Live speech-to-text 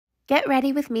Get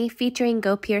ready with me featuring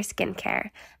GoPure skincare.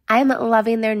 I'm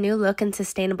loving their new look and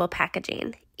sustainable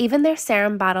packaging. Even their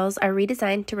serum bottles are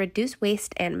redesigned to reduce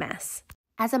waste and mess.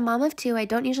 As a mom of two, I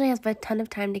don't usually have a ton of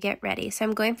time to get ready, so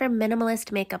I'm going for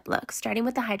minimalist makeup looks, starting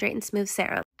with the Hydrate and Smooth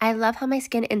Serum. I love how my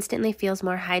skin instantly feels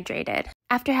more hydrated.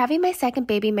 After having my second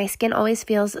baby, my skin always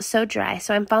feels so dry,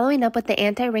 so I'm following up with the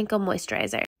Anti-Wrinkle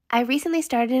Moisturizer. I recently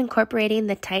started incorporating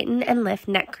the Tighten and Lift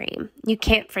Neck Cream. You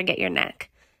can't forget your neck.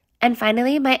 And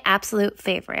finally, my absolute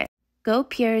favorite,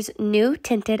 GoPure's new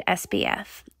Tinted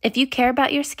SPF. If you care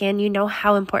about your skin, you know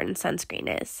how important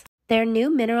sunscreen is. Their new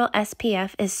mineral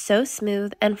SPF is so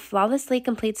smooth and flawlessly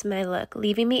completes my look,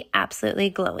 leaving me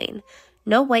absolutely glowing.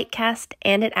 No white cast,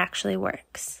 and it actually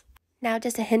works. Now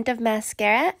just a hint of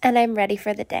mascara, and I'm ready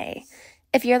for the day.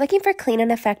 If you're looking for clean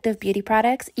and effective beauty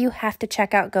products, you have to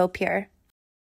check out GoPure.